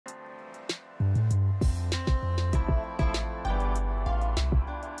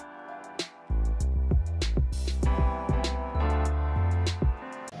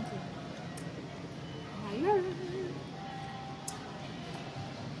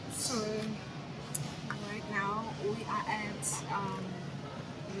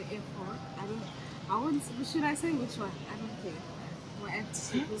the airport. I wouldn't. Should I say which one? I don't care. We're at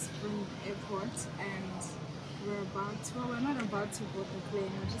Chukwufumnanya Airport, and we're not about to board the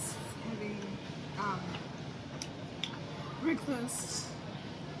plane. We're just having breakfast,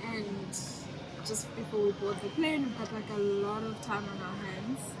 and just before we board the plane, we've got like a lot of time on our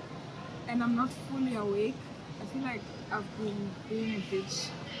hands, and I'm not fully awake. I feel like I've been being a bitch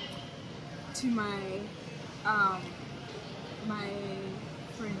to my my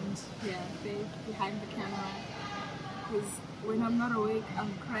friend here, Faith, behind the camera, because when I'm not awake,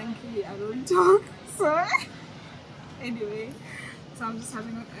 I'm cranky, I don't talk. So anyway, so I'm just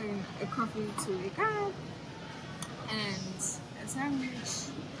having a coffee to wake up and a sandwich,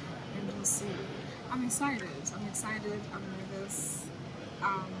 and we'll see. I'm excited, I'm nervous,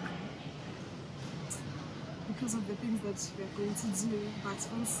 because of the things that we're going to do, but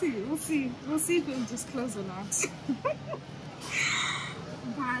we'll see if we'll disclose or not.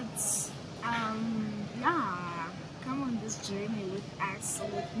 But yeah, come on this journey with us,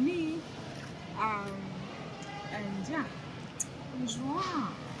 with me, and yeah, enjoy.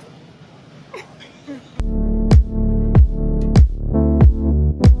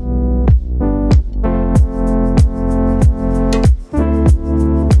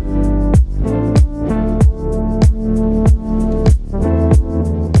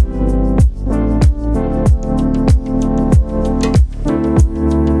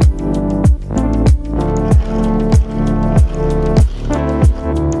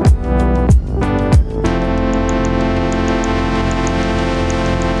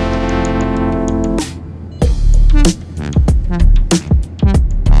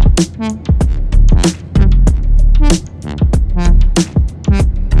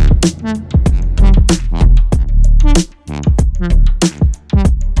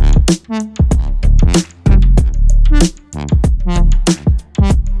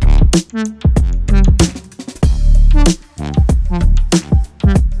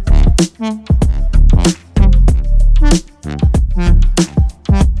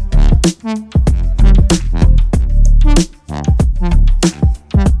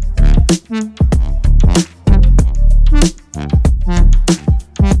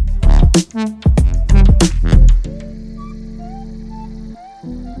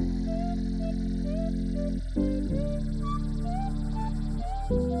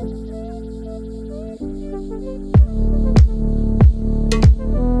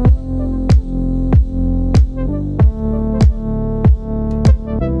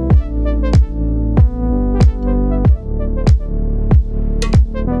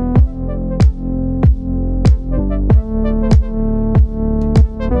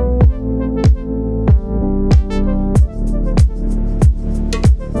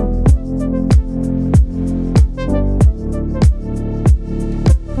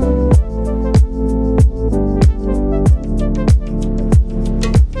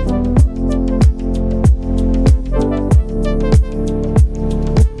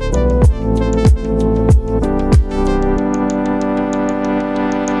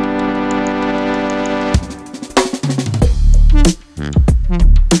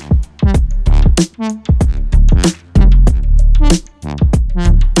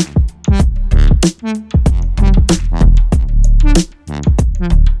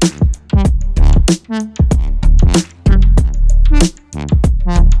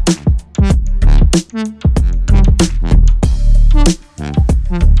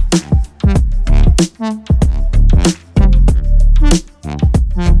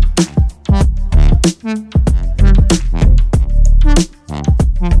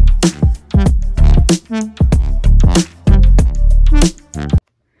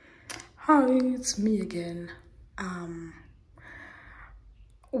 Hi, it's me again.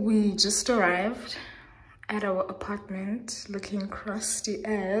 We just arrived at our apartment, looking crusty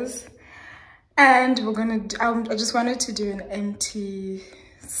as, and we're gonna I just wanted to do an empty,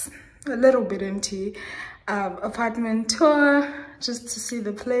 a little bit empty apartment tour just to see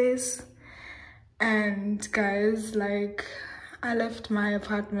the place. And guys, like, I left my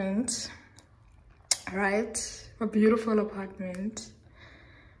apartment, right, a beautiful apartment,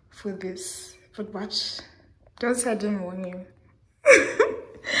 for this, but watch, don't say I didn't warn you.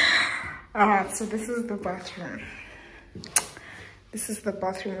 So this is the bathroom. This is the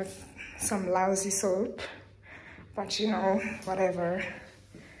bathroom with some lousy soap, but you know, whatever.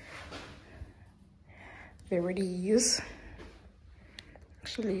 They already use.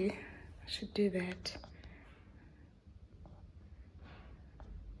 Actually, I should do that.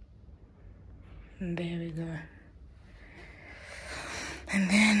 And there we go. And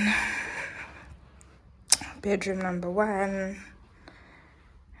then bedroom number 1,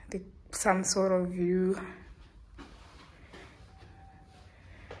 some sort of view,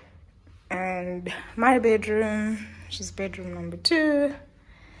 and my bedroom, which is bedroom number 2.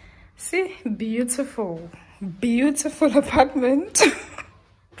 See, beautiful apartment.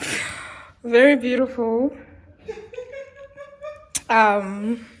 Very beautiful.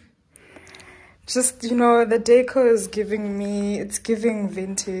 Just, you know, the decor is giving me, it's giving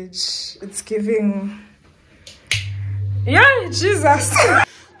vintage, it's giving, yeah, Jesus.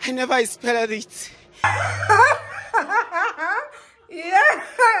 I never expected it. Yeah.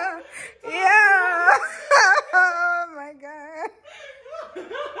 Oh my God.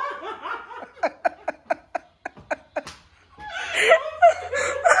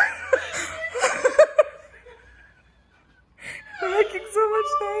 I'm making so much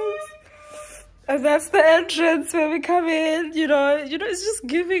noise. And that's the entrance where we come in, you know, it's just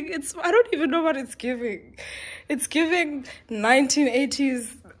giving, I don't even know what it's giving. It's giving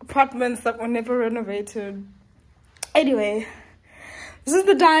 1980s apartments that were never renovated. Anyway, this is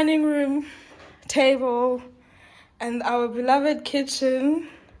the dining room table and our beloved kitchen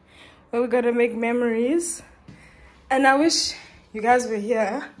where we're gonna make memories. And I wish you guys were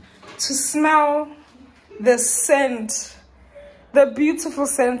here to smell the scent, the beautiful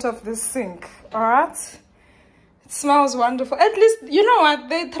scent of this sink. All right, it smells wonderful. At least, you know what,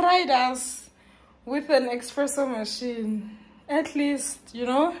 they tried us with an espresso machine, at least, you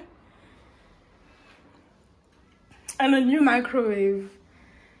know, and a new microwave.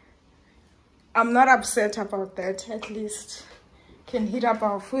 I'm not upset about that. At least can heat up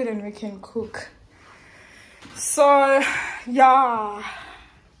our food and we can cook. So yeah,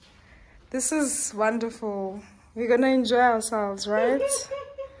 this is wonderful. We're gonna enjoy ourselves, right?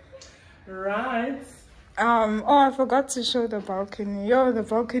 Right. Oh, I forgot to show the balcony. Yo, the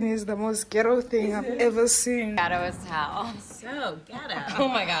balcony is the most ghetto thing I've ever seen. Ghetto as hell. So ghetto. Oh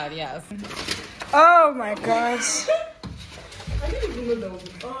my God, yes. Oh my gosh. I didn't even know that was,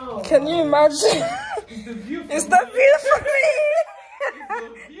 oh. Can you imagine? It's the view for It's the view for me. It's the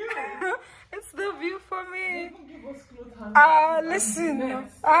view. It's the view for me. They even give us clothes hangers. Listen.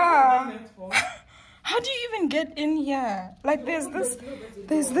 Nets. Net for. How do you even get in here? Like there's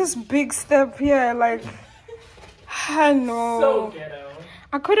this big step here. Like I know. So ghetto.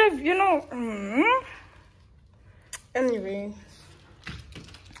 I could have, you know. Anyway.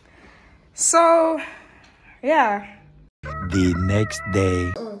 So yeah. The next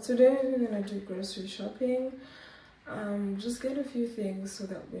day. Oh, today we're gonna do grocery shopping. Just get a few things so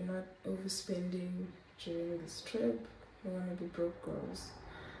that we're not overspending during this trip. We're gonna be broke girls.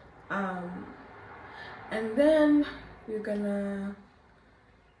 And then we're gonna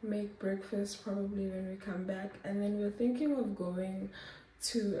make breakfast probably when we come back. And then we're thinking of going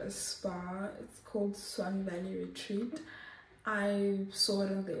to a spa. It's called Swan Valley Retreat. I saw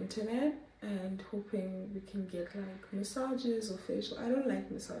it on the internet and hoping we can get like massages or facial. I don't like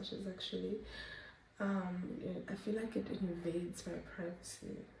massages actually. I feel like it invades my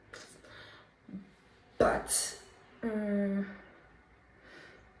privacy. But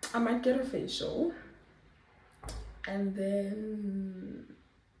I might get a facial and then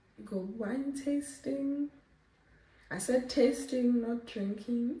go wine tasting. I said tasting, not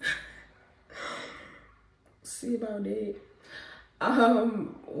drinking. See about it.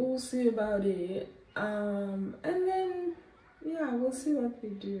 We'll see about it. And then yeah, we'll see what we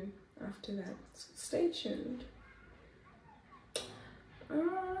do after that. So stay tuned.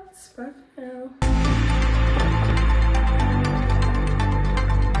 It's bye for now.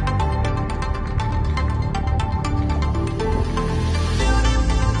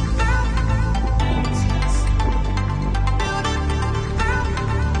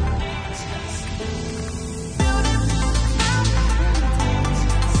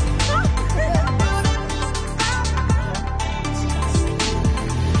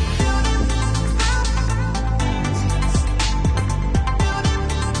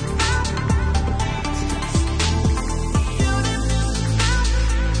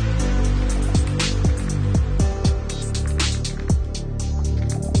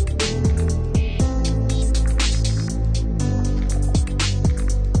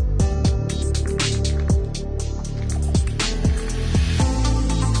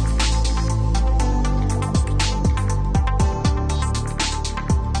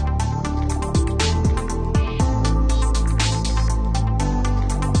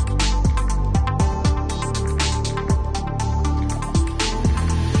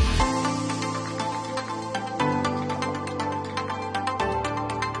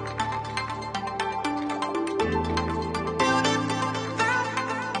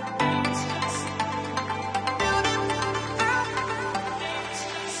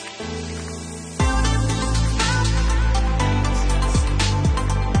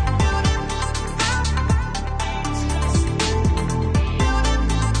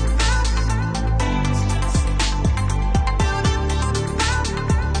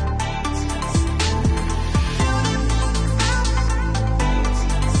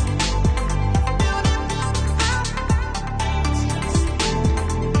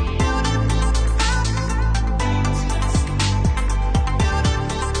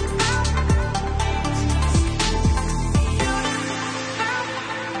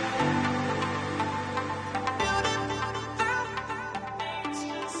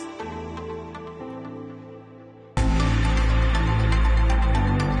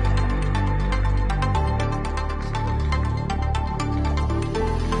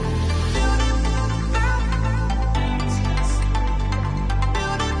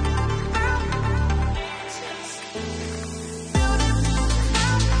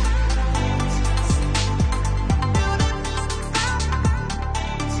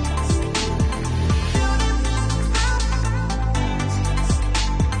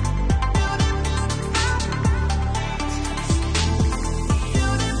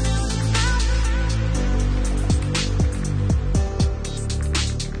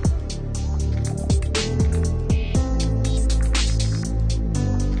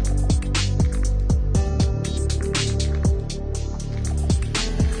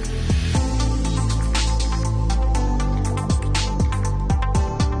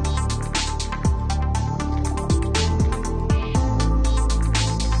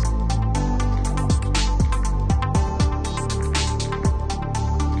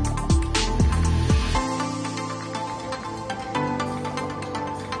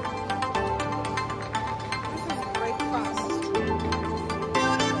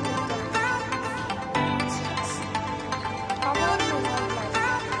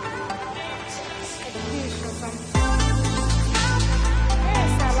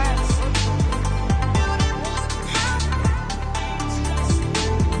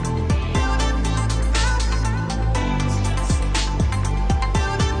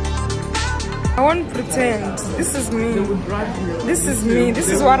 I won't pretend. This is me. They would drag you. This is me.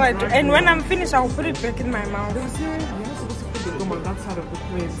 This is what I do. And when I'm finished, I'll put it back in my mouth. You're supposed to put the gum on that side of the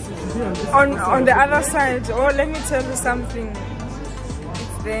plate. On the other side. Oh, let me tell you something.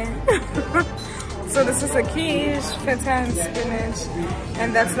 It's there. So this is a quiche, feta and spinach,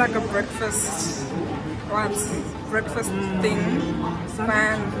 and that's like a breakfast. What? Breakfast thing.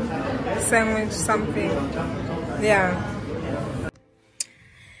 Pan, sandwich, something. Yeah.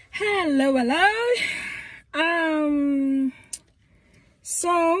 Hello.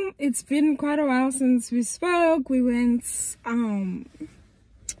 So it's been quite a while since we spoke. We went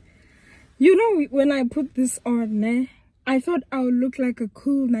you know, when I put this on, I thought I would look like a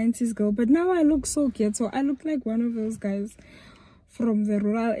cool 90s girl, but now I look so ghetto. I look like one of those guys from the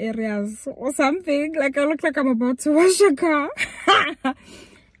rural areas or something. Like I look like I'm about to wash a car.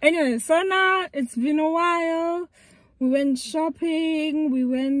 Anyway, so now it's been a while. We went shopping. We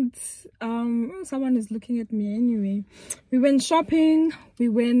went someone is looking at me anyway. We went shopping. We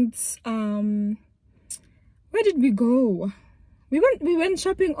went where did we go? We went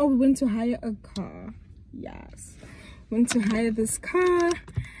shopping, or we went to hire a car. Yes, went to hire this car,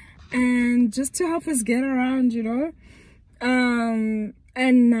 and just to help us get around, you know. And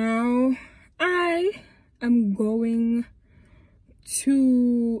now I am going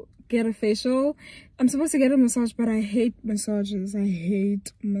to get a facial. I'm supposed to get a massage, but I hate massages. I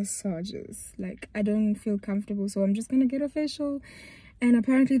hate massages. Like, I don't feel comfortable, so I'm just gonna get a facial. And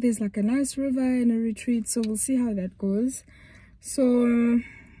apparently there's like a nice river and a retreat, so we'll see how that goes. So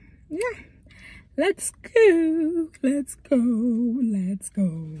yeah, let's go.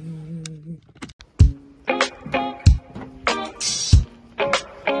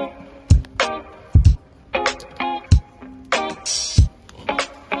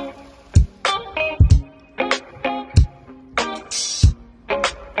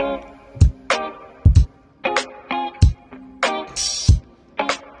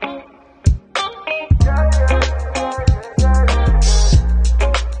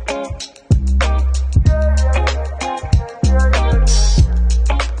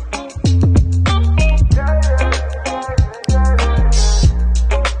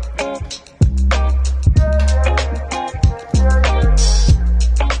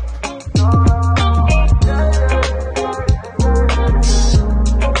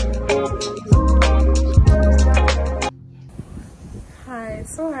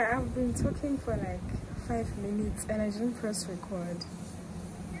 So I've been talking for like 5 minutes and I didn't press record.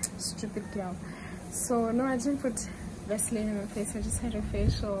 Stupid girl. So no, I didn't put Vaseline in my face. I just had a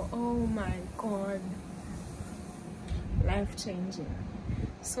facial. Oh my god, life changing.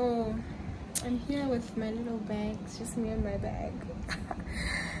 So I'm here with my little bag. It's just me and my bag.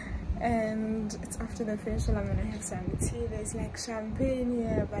 And it's after the facial. I'm gonna have some tea. There's like champagne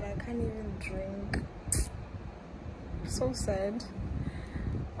here, but I can't even drink. So sad.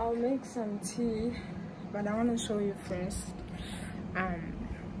 I'll make some tea, but I want to show you first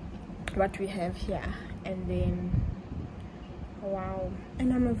what we have here, and then wow.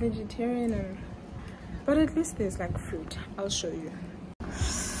 And I'm a vegetarian, but at least there's like fruit. I'll show you.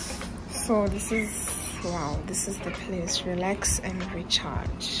 So this is wow, this is the place. Relax and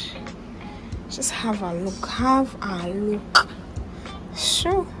recharge. Just have a look.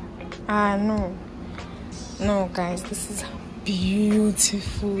 Sure. No guys, this is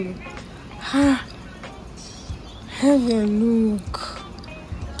beautiful. Have a look.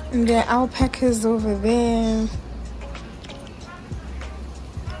 And there are alpacas over there.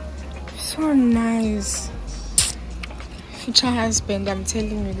 So nice. Future husband, I'm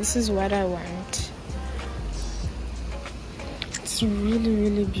telling you, this is what I want. It's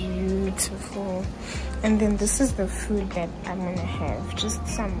really beautiful. And then this is the food that I'm gonna have. Just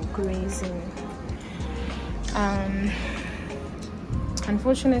some grazing.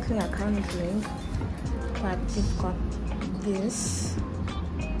 Unfortunately I can't drink, but we've got this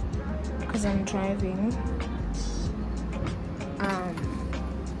because I'm driving.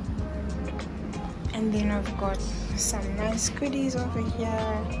 And then I've got some nice goodies over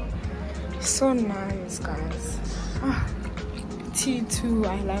here. So nice, guys. Tea too.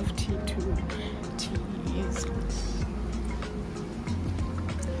 I love tea too. Tea is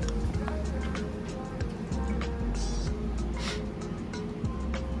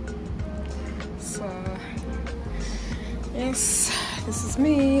yes, this is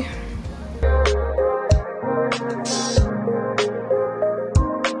me.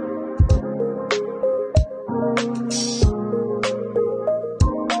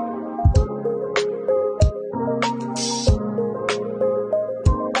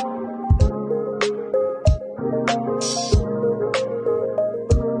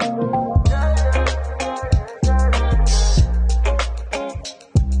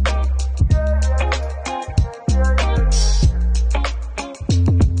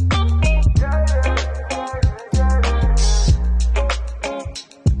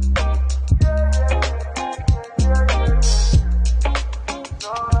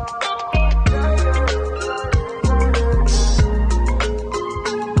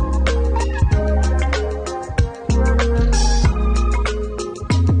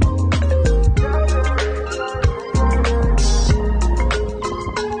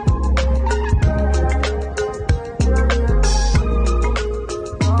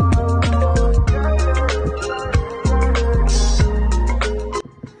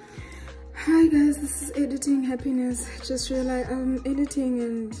 just realized editing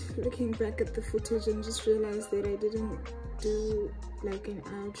and looking back at the footage and just realized that I didn't do like an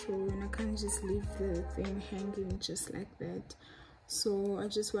outro, and I can't just leave the thing hanging just like that. So I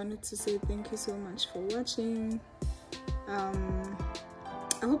just wanted to say thank you so much for watching. I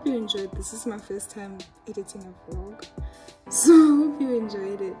hope you enjoyed. This is my first time editing a vlog, so I hope you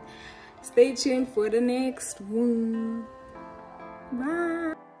enjoyed it. Stay tuned for the next one.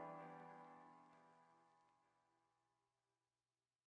 Bye.